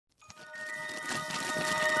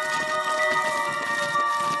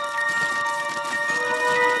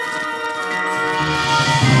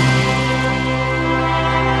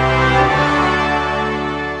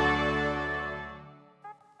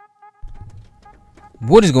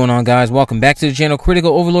What is going on, guys? Welcome back to the channel.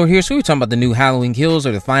 Critical Overlord here. So we're talking about the new Halloween Kills,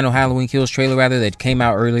 or the final Halloween Kills trailer rather, that came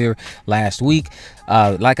out earlier last week.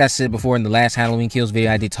 Like I said before in the last Halloween Kills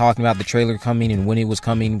video, I did talking about the trailer coming and when it was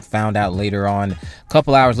coming. Found out later on, a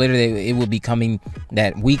couple hours later, that it would be coming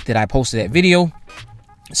that week that I posted that video.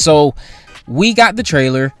 So we got the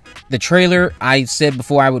trailer. The trailer, I said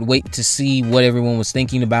before I would wait to see what everyone was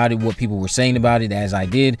thinking about it, what people were saying about it, as I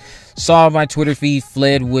did. Saw my Twitter feed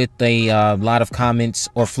flooded with a lot of comments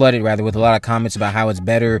about how it's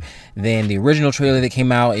better than the original trailer that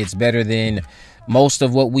came out. It's better than most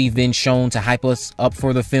of what we've been shown to hype us up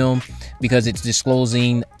for the film, because it's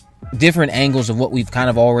disclosing different angles of what we've kind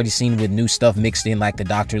of already seen, with new stuff mixed in, like the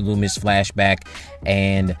Dr. Loomis flashback,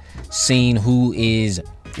 and seeing who is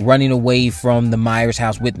running away from the Myers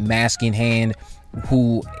house with mask in hand,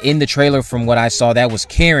 who in the trailer, from what I saw, that was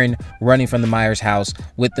Karen running from the Myers house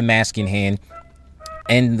with the mask in hand.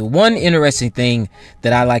 And the one interesting thing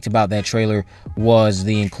that I liked about that trailer was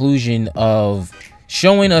the inclusion of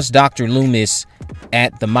showing us Dr. Loomis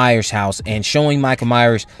at the Myers house and showing Michael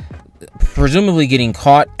Myers presumably getting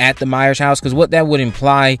caught at the Myers house, because what that would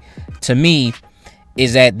imply to me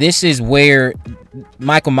is that this is where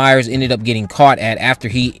Michael Myers ended up getting caught at after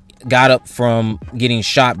he got up from getting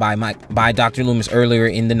shot by Dr. Loomis earlier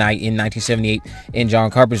in the night in 1978 in John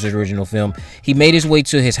Carpenter's original film. He made his way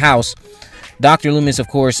to his house. Dr. Loomis, of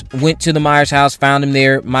course, went to the Myers house, found him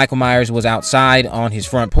there. Michael Myers was outside on his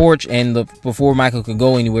front porch, and before Michael could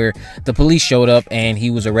go anywhere, the police showed up and he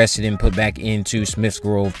was arrested and put back into Smith's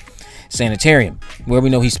Grove Sanitarium, where we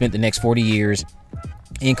know he spent the next 40 years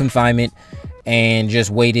in confinement, and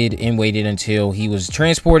just waited until he was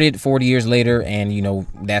transported 40 years later. And you know,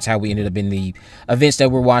 that's how we ended up in the events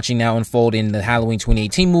that we're watching now unfold in the Halloween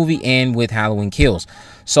 2018 movie and with Halloween Kills.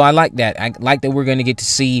 So I like that. I like that we're going to get to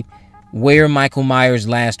see where Michael Myers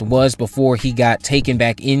last was before he got taken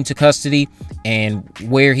back into custody, and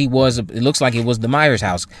where he was. It looks like it was the Myers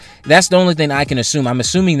house. That's the only thing I can assume. I'm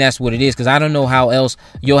assuming that's what it is, because I don't know how else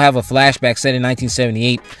you'll have a flashback set in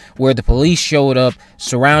 1978 where the police showed up,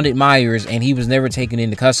 surrounded Myers, and he was never taken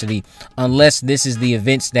into custody, unless this is the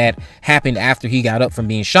events that happened after he got up from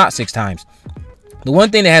being shot 6 times. The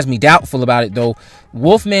one thing that has me doubtful about it, though,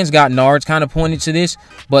 Wolfman's Got Nards kind of pointed to this,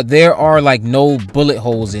 but there are like no bullet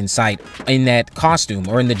holes in sight in that costume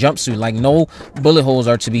or in the jumpsuit. Like, no bullet holes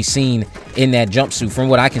are to be seen in that jumpsuit, from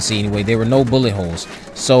what I can see anyway. There were no bullet holes,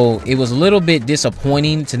 so it was a little bit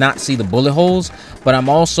disappointing to not see the bullet holes. But I'm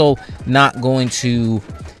also not going to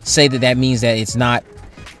say that that means that it's not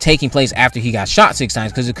taking place after he got shot 6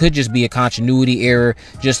 times, because it could just be a continuity error,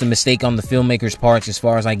 just a mistake on the filmmaker's parts, as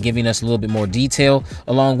far as like giving us a little bit more detail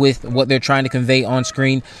along with what they're trying to convey on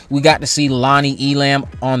screen. We got to see Lonnie Elam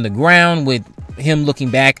on the ground with him looking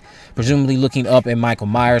back, presumably looking up at Michael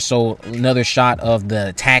Myers. So another shot of the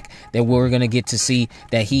attack that we're going to get to see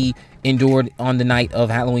that he endured on the night of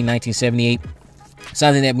Halloween 1978.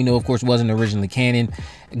 Something that we know, of course, wasn't originally canon.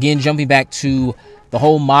 Again, jumping back to the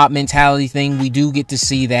whole mob mentality thing, we do get to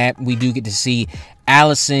see that. We do get to see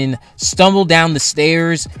Allison stumble down the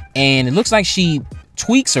stairs, and it looks like she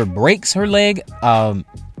tweaks or breaks her leg.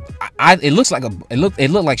 It looked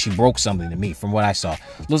like she broke something to me, from what I saw.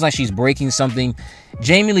 It looks like she's breaking something.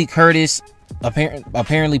 Jamie Lee Curtis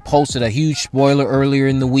apparently posted a huge spoiler earlier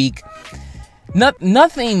in the week.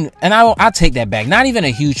 Nothing, and I'll take that back. Not even a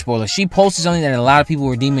huge spoiler. She posted something that a lot of people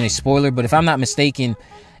were deeming a spoiler, but if I'm not mistaken,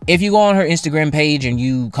 if you go on her Instagram page and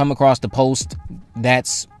you come across the post,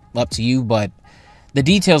 that's up to you. But the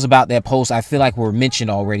details about that post, I feel like, were mentioned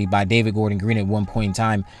already by David Gordon Green at one point in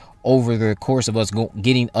time over the course of us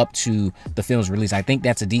getting up to the film's release. I think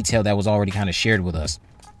that's a detail that was already kind of shared with us.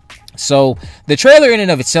 So the trailer in and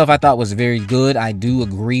of itself, I thought, was very good. I do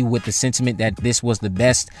agree with the sentiment that this was the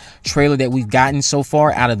best trailer that we've gotten so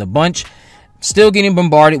far out of the bunch. Still getting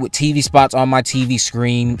bombarded with TV spots on my TV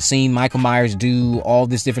screen, seeing Michael Myers do all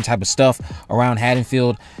this different type of stuff around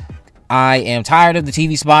Haddonfield. I am tired of the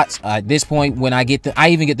TV spots at this point. When I get I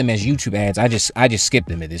even get them as YouTube ads. I just skip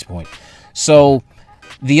them at this point. So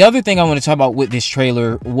the other thing I want to talk about with this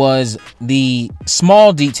trailer was the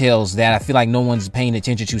small details that I feel like no one's paying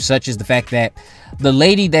attention to, such as the fact that the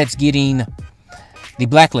lady that's the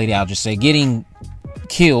black lady, I'll just say, getting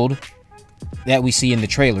killed, that we see in the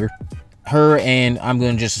trailer, her and I'm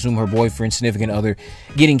going to just assume her boyfriend, significant other,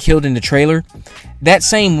 getting killed in the trailer. That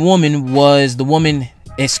same woman was the woman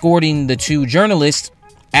escorting the 2 journalists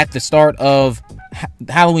at the start of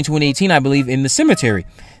Halloween 2018, I believe, in the cemetery.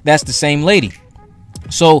 That's the same lady.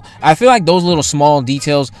 So I feel like those little small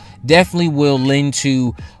details definitely will lend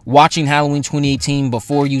to watching Halloween 2018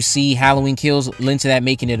 before you see Halloween Kills, lend to that,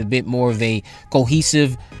 making it a bit more of a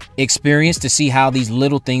cohesive experience to see how these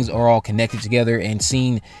little things are all connected together, and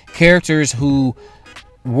seeing characters who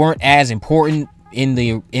weren't as important in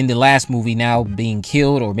the last movie now being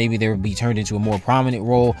killed, or maybe they'll be turned into a more prominent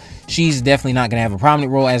role. She's definitely not going to have a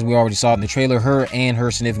prominent role, as we already saw in the trailer. Her and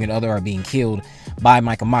her significant other are being killed by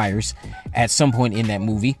Michael Myers at some point in that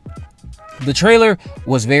movie. The trailer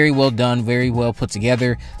was very well done, very well put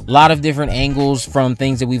together. A lot of different angles from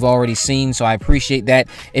things that we've already seen, so I appreciate that.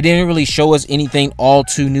 It didn't really show us anything all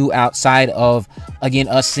too new outside of, again,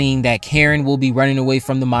 us seeing that Karen will be running away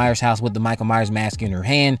from the Myers house with the Michael Myers mask in her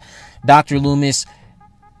hand. Dr. Loomis,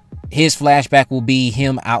 his flashback will be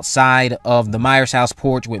him outside of the Myers house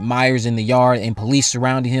porch with Myers in the yard and police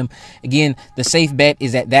surrounding him. Again, the safe bet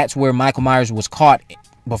is that that's where Michael Myers was caught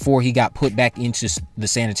before he got put back into the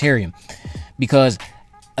sanitarium. Because,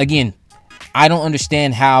 again, I don't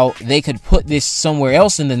understand how they could put this somewhere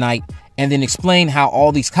else in the night and then explain how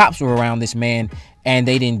all these cops were around this man and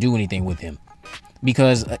they didn't do anything with him.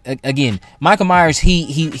 Because, again, Michael Myers,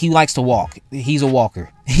 he likes to walk. He's a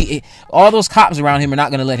walker. All those cops around him are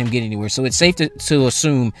not going to let him get anywhere. So it's safe to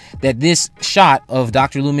assume that this shot of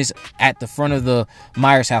Dr. Loomis at the front of the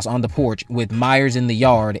Myers house on the porch with Myers in the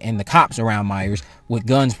yard and the cops around Myers with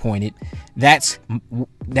guns pointed, that's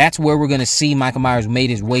where we're going to see Michael Myers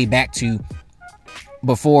made his way back to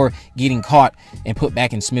before getting caught and put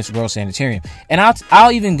back in Smith's Girl Sanitarium. And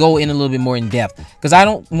I'll even go in a little bit more in depth, because I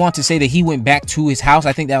don't want to say that he went back to his house.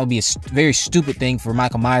 I think that would be a very stupid thing for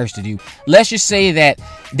Michael Myers to do. Let's just say that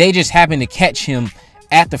they just happened to catch him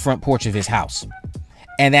at the front porch of his house,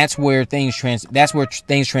 and that's where things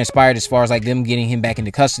transpired as far as like them getting him back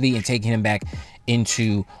into custody and taking him back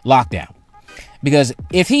into lockdown. Because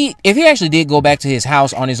if he actually did go back to his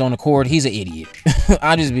house on his own accord, he's an idiot.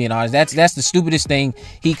 I'm just being honest. That's the stupidest thing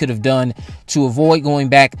he could have done to avoid going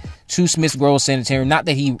back to Smith's Grove Sanitarium. Not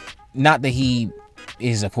that he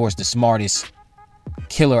is, of course, the smartest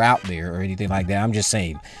killer out there or anything like that. I'm just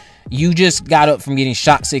saying, you just got up from getting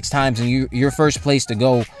shot 6 times, and your first place to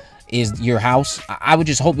go is your house. I would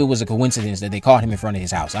just hope it was a coincidence that they caught him in front of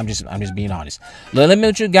his house. I'm just being honest. Let me know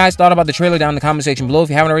what you guys thought about the trailer down in the comment section below. If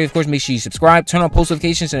you haven't already, of course, make sure you subscribe, turn on post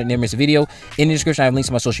notifications so that you never miss a video. In the description, I have links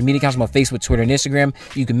to my social media accounts, my Facebook, Twitter, and Instagram.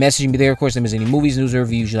 You can message me there, of course, if there's any movies, news, or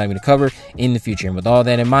reviews you'd like me to cover in the future. And with all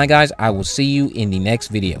that in mind, guys, I will see you in the next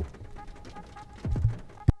video.